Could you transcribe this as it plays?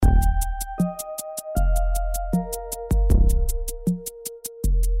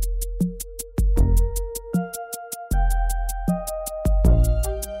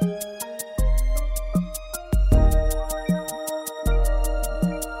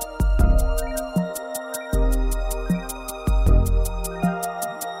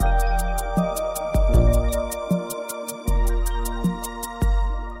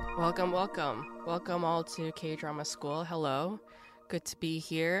Welcome all to K-Drama School. Hello. Good to be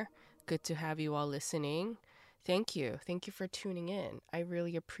here. Good to have you all listening. Thank you. Thank you for tuning in. I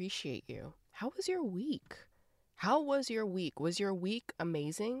really appreciate you. How was your week? Was your week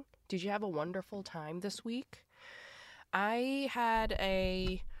amazing? Did you have a wonderful time this week? I had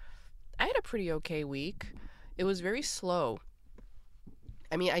a pretty okay week. It was very slow.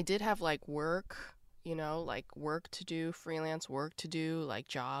 I mean, I did have like work, work to do, freelance work to do, like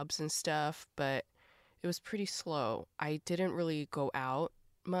jobs and stuff, but it was pretty slow. I didn't really go out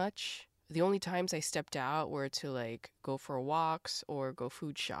much. The only times I stepped out were to like go for walks or go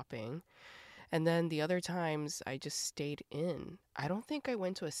food shopping. And then the other times I just stayed in. I don't think I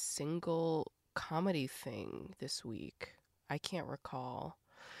went to a single comedy thing this week. I can't recall.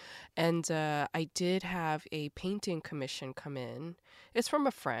 And I did have a painting commission come in. It's from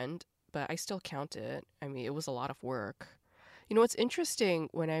a friend, but I still count it. I mean, it was a lot of work. You know, what's interesting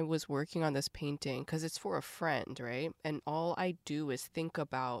when I was working on this painting, because it's for a friend, right? And all I do is think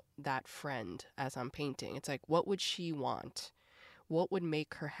about that friend as I'm painting. It's like, what would she want? What would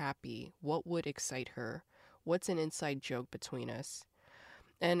make her happy? What would excite her? What's an inside joke between us?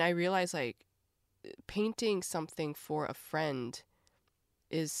 And I realized, like, painting something for a friend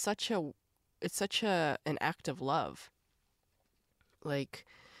is such an act of love. Like,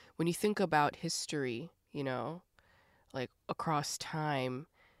 when you think about history, like across time,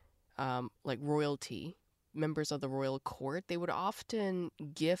 like royalty, members of the royal court, they would often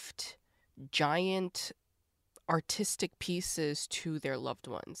gift giant artistic pieces to their loved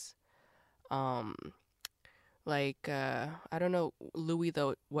ones. I don't know Louis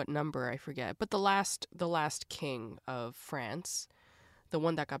though what number, I forget, but the last king of France, the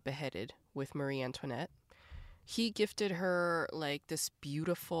one that got beheaded with Marie Antoinette, he gifted her like this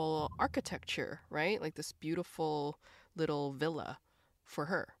beautiful architecture, right? Like this beautiful little villa for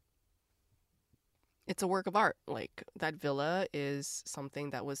her. It's a work of art. Like, that villa is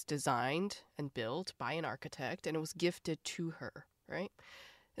something that was designed and built by an architect, and it was gifted to her, right?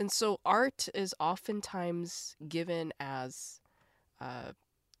 And so art is oftentimes given as a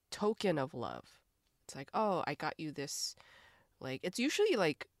token of love. It's like, oh, I got you this. Like, it's usually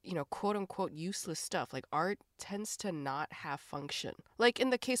like, quote unquote useless stuff. Like, art tends to not have function. Like,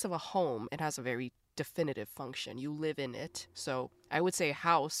 in the case of a home, it has a very definitive function. You live in it. So I would say a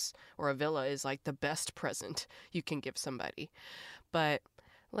house or a villa is like the best present you can give somebody. But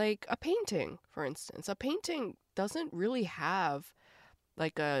like a painting, for instance, a painting doesn't really have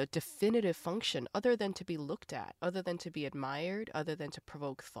like a definitive function other than to be looked at, other than to be admired, other than to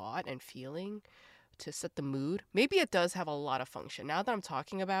provoke thought and feeling, to set the mood. Maybe it does have a lot of function. Now that I'm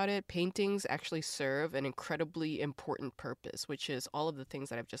talking about it, paintings actually serve an incredibly important purpose, which is all of the things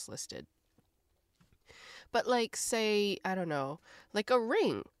that I've just listed. But like, say, I don't know, like a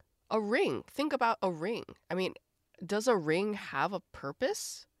ring. A ring. Think about a ring. I mean, does a ring have a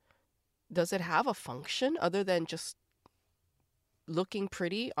purpose? Does it have a function other than just looking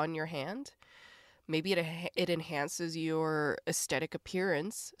pretty on your hand? Maybe it enhances your aesthetic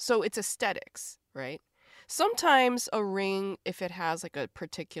appearance. So it's aesthetics, right? Sometimes a ring, if it has like a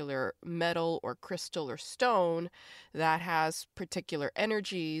particular metal or crystal or stone that has particular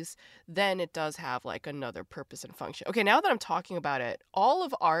energies, then it does have like another purpose and function. Okay, now that I'm talking about it, all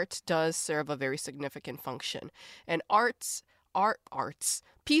of art does serve a very significant function. And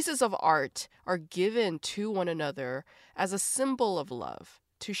pieces of art are given to one another as a symbol of love,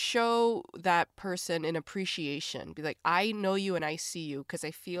 to show that person an appreciation. Be like, I know you and I see you because I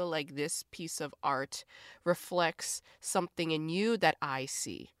feel like this piece of art reflects something in you that I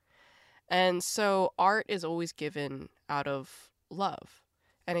see. And so art is always given out of love.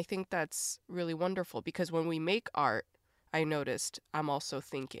 And I think that's really wonderful because when we make art, I noticed I'm also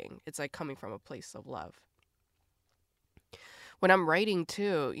thinking it's like coming from a place of love. When I'm writing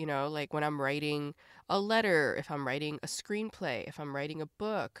too, like when I'm writing a letter, if I'm writing a screenplay, if I'm writing a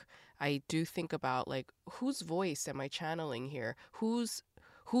book, I do think about like, whose voice am I channeling here? Whose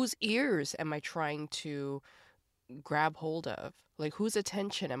ears am I trying to grab hold of? Like, whose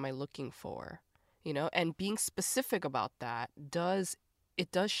attention am I looking for? And being specific about that does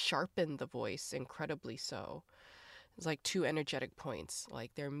sharpen the voice incredibly so. It's like two energetic points,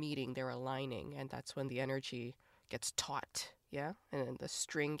 like they're meeting, they're aligning, and that's when the energy gets taut. Yeah, and the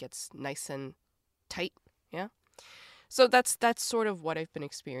string gets nice and tight. Yeah, so that's sort of what I've been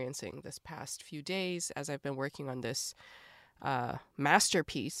experiencing this past few days as I've been working on this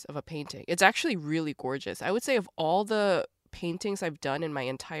masterpiece of a painting. It's actually really gorgeous. I would say of all the paintings I've done in my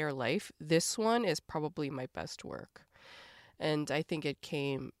entire life, this one is probably my best work, and I think it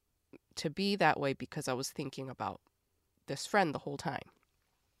came to be that way because I was thinking about this friend the whole time.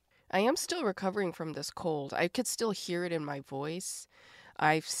 I am still recovering from this cold. I could still hear it in my voice.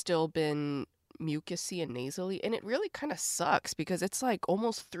 I've still been mucusy and nasally, and it really kind of sucks because it's like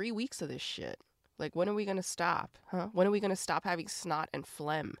almost 3 weeks of this shit. Like, when are we gonna stop? Huh? When are we gonna stop having snot and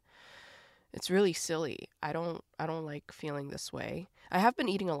phlegm? It's really silly. I don't like feeling this way. I have been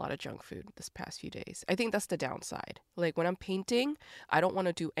eating a lot of junk food this past few days. I think that's the downside. Like, when I'm painting, I don't want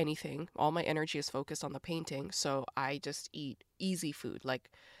to do anything. All my energy is focused on the painting, so I just eat easy food.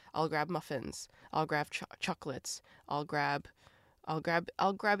 Like, I'll grab muffins, I'll grab chocolates, I'll grab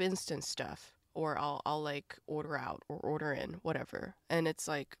I'll grab instant stuff, or I'll like order out or order in, whatever. And it's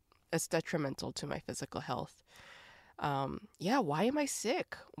like it's detrimental to my physical health. Yeah, why am I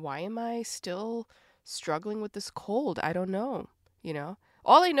sick? Why am I still struggling with this cold? I don't know, you know?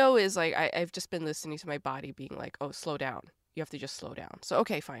 All I know is like I've just been listening to my body being like, oh, slow down. You have to just slow down. So,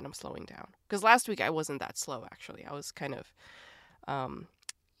 okay, fine, I'm slowing down. Because last week I wasn't that slow, actually. I was kind of, um,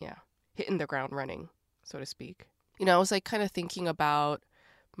 yeah, hitting the ground running, so to speak. I was like kind of thinking about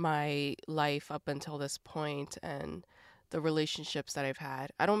my life up until this point and the relationships that I've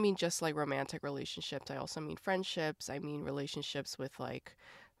had. I don't mean just like romantic relationships. I also mean friendships. I mean relationships with like,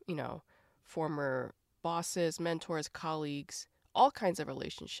 you know, former bosses, mentors, colleagues, all kinds of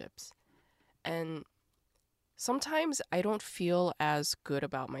relationships. And sometimes I don't feel as good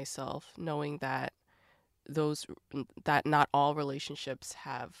about myself knowing those that not all relationships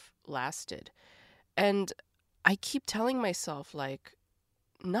have lasted. And I keep telling myself like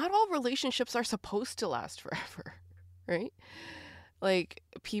not all relationships are supposed to last forever, right? Like,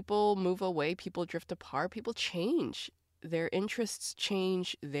 people move away, people drift apart, people change. Their interests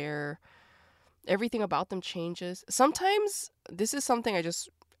change, their everything about them changes. Sometimes this is something I just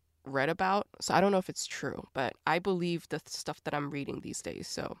read about, so I don't know if it's true, but I believe the stuff that I'm reading these days.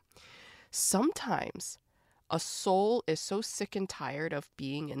 So, sometimes a soul is so sick and tired of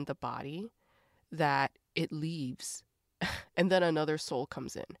being in the body that it leaves and then another soul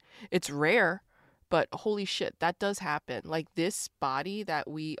comes in. It's rare, but holy shit, that does happen. Like, this body that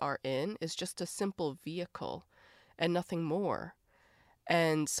we are in is just a simple vehicle and nothing more.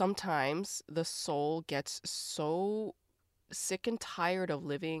 And sometimes the soul gets so sick and tired of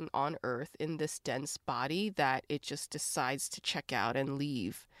living on earth in this dense body that it just decides to check out and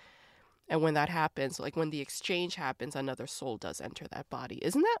leave. And when that happens, like when the exchange happens, another soul does enter that body.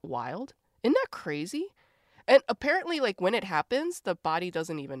 Isn't that wild? Isn't that crazy? And apparently, like, when it happens, the body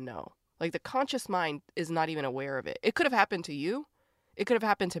doesn't even know. Like, the conscious mind is not even aware of it. It could have happened to you. It could have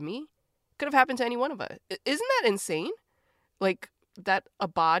happened to me. It could have happened to any one of us. Isn't that insane? Like, that a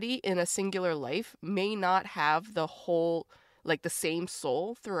body in a singular life may not have the whole, like, the same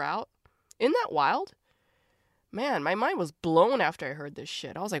soul throughout. Isn't that wild? Man, my mind was blown after I heard this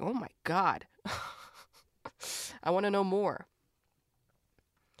shit. I was like, oh my God. I want to know more.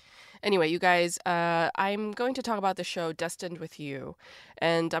 Anyway, you guys, I'm going to talk about the show Destined with You.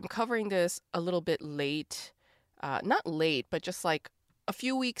 And I'm covering this a little bit late. Not late, but just like a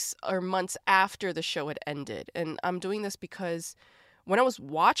few weeks or months after the show had ended. And I'm doing this because when I was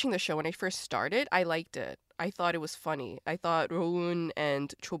watching the show, when I first started, I liked it. I thought it was funny. I thought Rowoon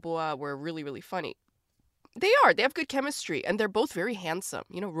and Choboa were really, really funny. They are. They have good chemistry, and they're both very handsome.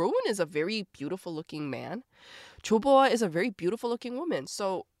 Rowoon is a very beautiful-looking man. Choboa is a very beautiful-looking woman.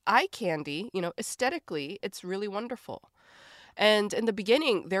 So eye candy, aesthetically, it's really wonderful. And in the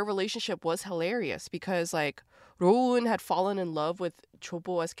beginning, their relationship was hilarious because, like, Rowoon had fallen in love with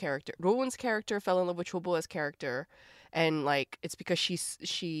Choboa's character. Rowoon's character fell in love with Choboa's character, and, like, it's because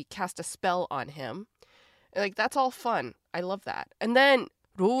she cast a spell on him. Like, that's all fun. I love that. And then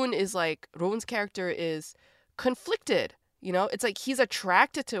Rowoon's character is conflicted. It's like he's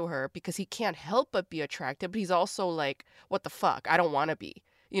attracted to her because he can't help but be attracted, but he's also like, what the fuck? I don't want to be.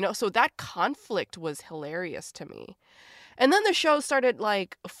 So that conflict was hilarious to me. And then the show started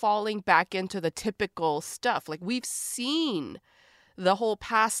like falling back into the typical stuff. Like, we've seen the whole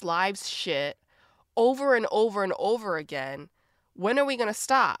past lives shit over and over and over again. When are we going to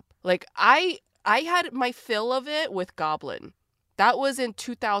stop? Like, I had my fill of it with Goblin. That was in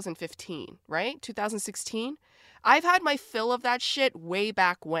 2015, right? 2016. I've had my fill of that shit way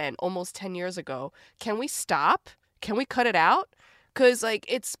back when, almost 10 years ago. Can we stop? Can we cut it out? Because, like,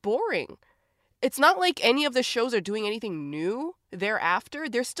 it's boring. It's not like any of the shows are doing anything new thereafter.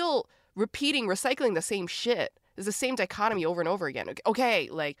 They're still recycling the same shit. There's the same dichotomy over and over again. Okay,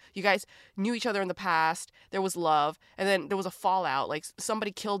 like, you guys knew each other in the past. There was love. And then there was a fallout. Like,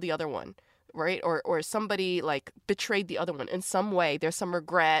 somebody killed the other one. Right? Or somebody like betrayed the other one in some way. There's some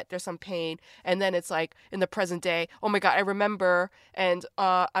regret, there's some pain, and then it's like in the present day, oh my God, I remember, and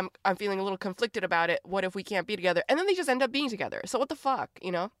I'm feeling a little conflicted about it. What if we can't be together? And then they just end up being together. So what the fuck,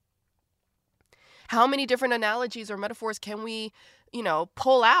 How many different analogies or metaphors can we,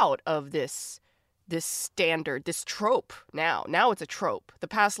 pull out of this standard, this trope now? Now it's a trope. The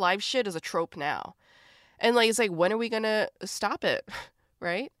past life shit is a trope now. And like, it's like, when are we gonna stop it?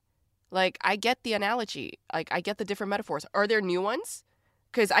 Right? Like, I get the analogy. Like, I get the different metaphors. Are there new ones?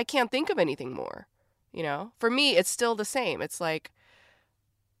 Because I can't think of anything more. For me, it's still the same. It's like,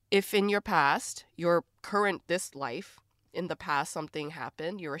 if in your past, your current, this life, in the past something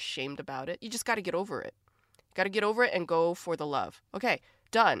happened, you're ashamed about it, you just got to get over it. Got to get over it and go for the love. Okay,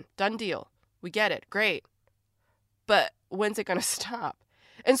 done deal. We get it. Great. But when's it going to stop?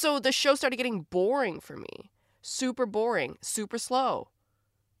 And so the show started getting boring for me. Super boring, super slow.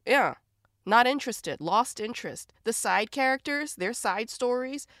 Yeah. Not interested. Lost interest. The side characters, their side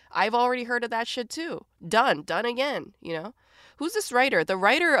stories, I've already heard of that shit too. Done again, Who's this writer? The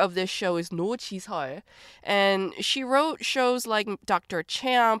writer of this show is No Ji-seol, and she wrote shows like Dr.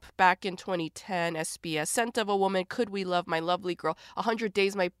 Champ back in 2010, SBS, Scent of a Woman, Could We Love My Lovely Girl, 100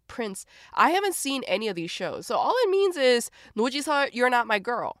 Days My Prince. I haven't seen any of these shows. So all it means is, No Ji-seol, you're not my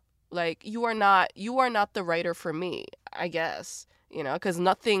girl. Like, you are not the writer for me, I guess. Because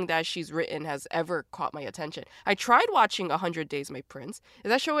nothing that she's written has ever caught my attention. I tried watching 100 Days My Prince. Is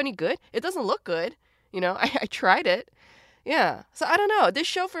that show any good? It doesn't look good. I tried it. Yeah. So I don't know. This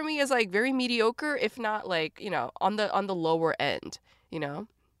show for me is like very mediocre, if not like, on the lower end,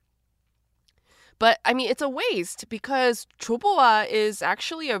 But I mean, it's a waste because Cho Bo-ah is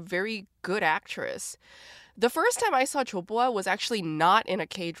actually a very good actress. The first time I saw Cho Bo-ah was actually not in a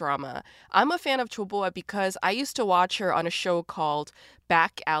K-drama. I'm a fan of Cho Bo-ah because I used to watch her on a show called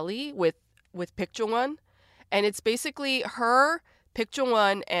Back Alley with Baek Jong-won, and it's basically her, Baek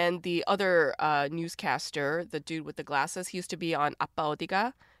Jong-won, and the other newscaster, the dude with the glasses. He used to be on 아빠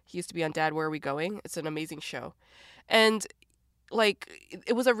어디가. He used to be on Dad, Where Are We Going? It's an amazing show. And like,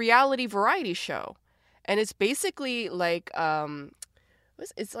 it was a reality variety show. And it's basically like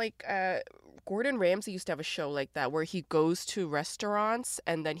it's like Gordon Ramsay used to have a show like that where he goes to restaurants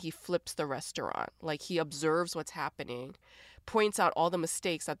and then he flips the restaurant. Like, he observes what's happening, points out all the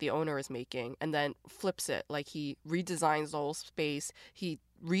mistakes that the owner is making, and then flips it. Like, he redesigns the whole space, he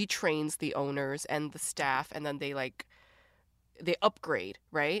retrains the owners and the staff, and then they upgrade,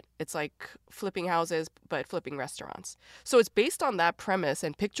 right? It's like flipping houses, but flipping restaurants. So it's based on that premise,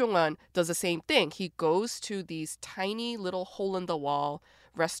 and Baek Jong-won does the same thing. He goes to these tiny little hole-in-the-wall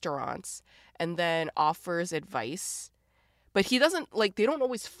restaurants and then offers advice. But he doesn't, like, they don't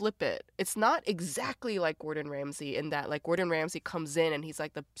always flip it. It's not exactly like Gordon Ramsay in that, like, Gordon Ramsay comes in and he's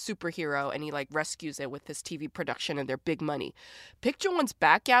like the superhero and he like rescues it with his TV production and their big money. Baek Jong-won's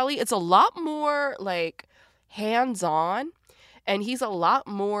Back Alley, it's a lot more like hands-on, and he's a lot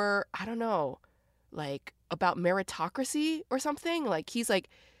more, I don't know, like about meritocracy or something. Like, he's like,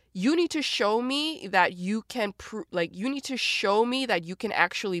 you need to show me that you can you need to show me that you can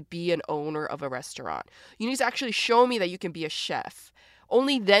actually be an owner of a restaurant. You need to actually show me that you can be a chef.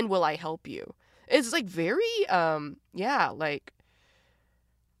 Only then will I help you. It's like very like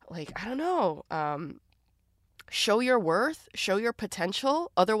I don't know, show your worth, show your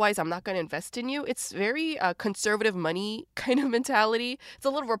potential, otherwise I'm not going to invest in you. It's very conservative money kind of mentality. It's a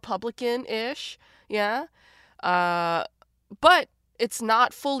little Republican-ish, yeah. But it's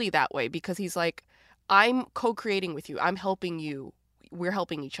not fully that way, because he's like, I'm co-creating with you. I'm helping you. We're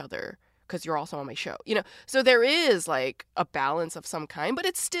helping each other because you're also on my show. So there is like a balance of some kind, but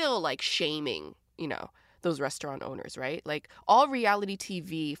it's still like shaming, those restaurant owners, right? Like, all reality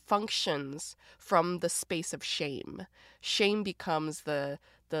TV functions from the space of shame. Shame becomes the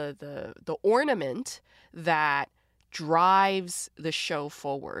ornament that drives the show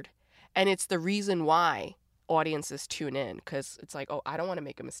forward. And it's the reason why audiences tune in, because it's like, oh, I don't want to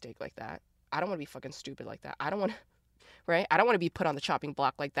make a mistake like that. I don't want to be fucking stupid like that. I don't want to, right? I don't want to be put on the chopping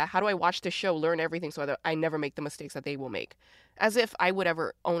block like that. How do I watch this show, learn everything so that I never make the mistakes that they will make? As if I would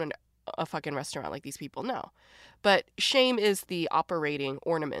ever own a fucking restaurant like these people. No. But shame is the operating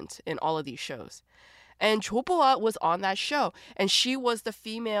ornament in all of these shows. And Cho Bo-ah was on that show, and she was the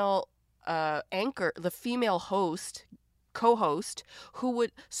female anchor, the female host, co-host, who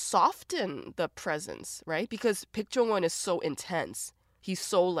would soften the presence, right? Because Baek Jong-won is so intense. He's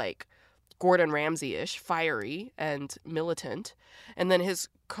so like Gordon Ramsay-ish, fiery and militant. And then his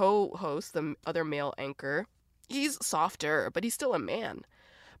co-host, the other male anchor, he's softer, but he's still a man.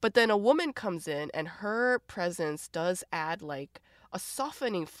 But then a woman comes in and her presence does add like a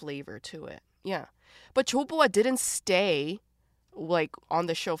softening flavor to it. Yeah. But Cho Bo-ah didn't stay like on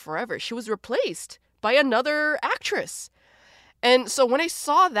the show forever. She was replaced by another actress. And so when I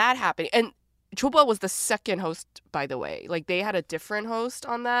saw that happen, and Choba was the second host, by the way. Like, they had a different host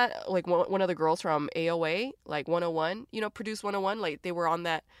on that. Like, one of the girls from AOA, like 101, Produce 101. Like, they were on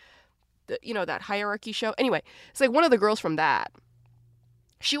that, that hierarchy show. Anyway, it's like one of the girls from that.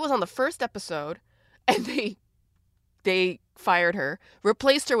 She was on the first episode, and they fired her,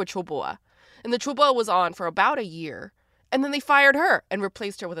 replaced her with Choboa. And the Choboa was on for about a year. And then they fired her and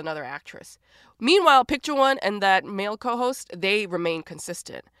replaced her with another actress. Meanwhile, Picture One and that male co-host, they remained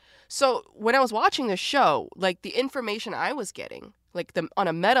consistent. So when I was watching this show, like, the information I was getting, like, on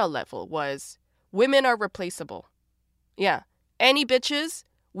a meta level, was women are replaceable. Yeah. Any bitches,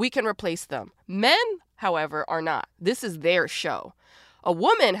 we can replace them. Men, however, are not. This is their show. A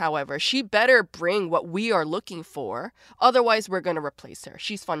woman, however, she better bring what we are looking for. Otherwise, we're going to replace her.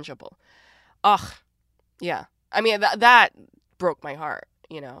 She's fungible. Ugh. Yeah. I mean, that broke my heart,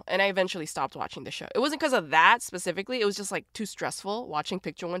 and I eventually stopped watching the show. It wasn't because of that specifically. It was just, like, too stressful watching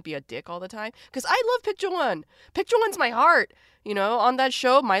Picture One be a dick all the time. Because I love Picture One. Picture One's my heart, on that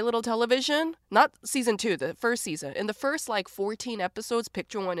show, My Little Television. Not season 2, the first season. In the first, like, 14 episodes,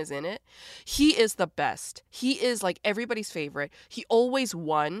 Picture One is in it. He is the best. He is, like, everybody's favorite. He always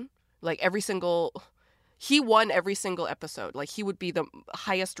won, like, he won every single episode. Like, he would be the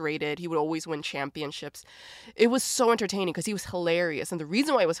highest rated. He would always win championships. It was so entertaining because he was hilarious. And the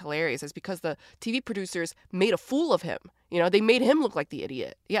reason why it was hilarious is because the TV producers made a fool of him. They made him look like the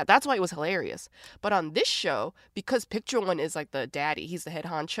idiot. Yeah, that's why it was hilarious. But on this show, because Picture One is like the daddy, he's the head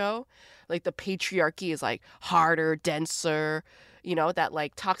honcho, like, the patriarchy is, like, harder, denser. That,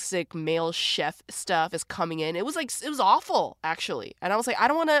 like, toxic male chef stuff is coming in. It was awful, actually. And I was like, I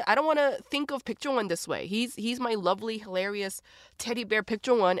don't want to think of Picture One this way. He's my lovely, hilarious teddy bear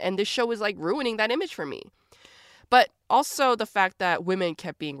Picture One, and this show is, like, ruining that image for me. But also the fact that women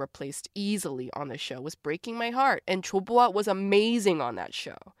kept being replaced easily on the show was breaking my heart. And Choboa was amazing on that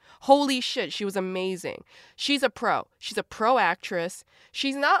show. Holy shit, she was amazing. She's a pro. She's a pro actress.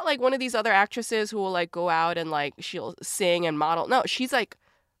 She's not like one of these other actresses who will, like, go out and, like, she'll sing and model. No, she's, like,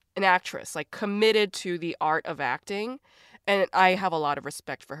 an actress, like, committed to the art of acting. And I have a lot of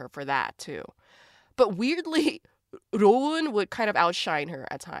respect for her for that, too. But weirdly, Rowoon would kind of outshine her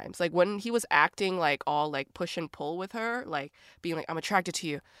at times. Like, when he was acting, like, all, like, push and pull with her, like, being like, I'm attracted to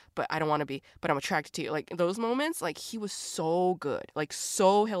you, but I don't want to be, but I'm attracted to you. Like, those moments, like, he was so good, like,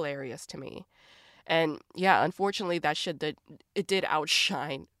 so hilarious to me. And yeah, unfortunately, that shit it did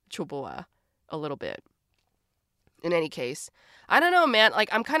outshine Choboa a little bit. In any case, I don't know, man. Like,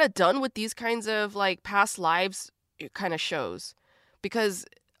 I'm kind of done with these kinds of, like, past lives kind of shows because,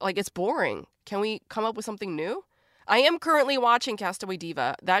 like, it's boring. Can we come up with something new? I am currently watching Castaway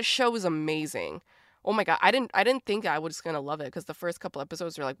Diva. That show is amazing. Oh my god, I didn't think I was gonna love it because the first couple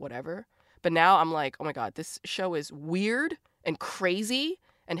episodes are like whatever. But now I'm like, oh my god, this show is weird and crazy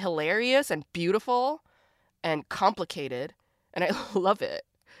and hilarious and beautiful and complicated, and I love it.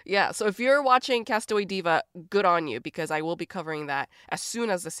 Yeah, so if you're watching Castaway Diva, good on you because I will be covering that as soon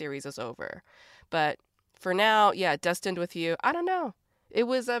as the series is over. But for now, yeah, Destined with You, I don't know. It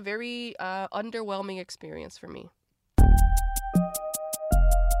was a very underwhelming experience for me.